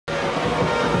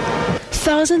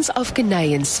Thousands of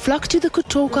Ghanaians flocked to the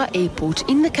Kotoka airport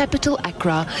in the capital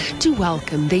Accra to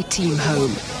welcome their team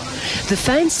home. The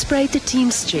fans sprayed the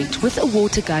team's jet with a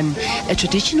water gun, a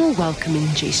traditional welcoming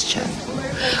gesture.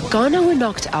 Ghana were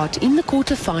knocked out in the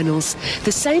quarter-finals,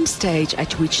 the same stage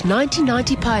at which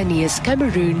 1990 pioneers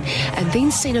Cameroon and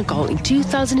then Senegal in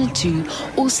 2002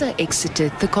 also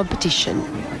exited the competition.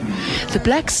 The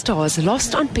Black Stars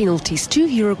lost on penalties to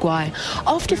Uruguay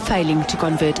after failing to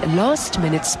convert a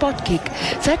last-minute spot kick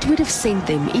that would have sent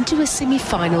them into a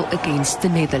semi-final against the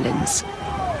Netherlands.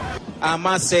 I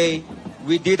must say,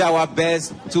 we did our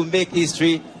best to make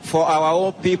history for our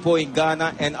own people in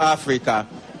Ghana and Africa.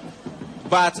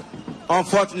 But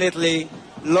unfortunately,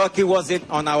 lucky wasn't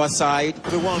on our side.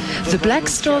 The Black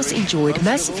Stars enjoyed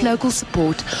massive local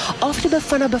support after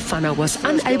Bafana was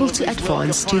unable to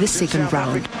advance to the second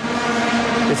round.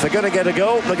 If they're going to get a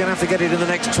goal, they're going to have to get it in the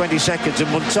next 20 seconds. And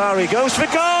Muntari goes for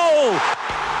goal!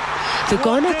 The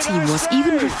Ghana team was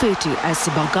even referred to as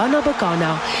the Bagana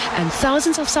Bagana, and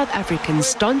thousands of South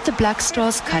Africans donned the Black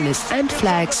Stars colours and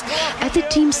flags at the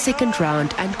team's second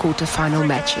round and quarter-final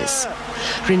matches.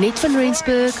 Renette van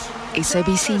Rensburg,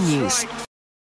 SABC News.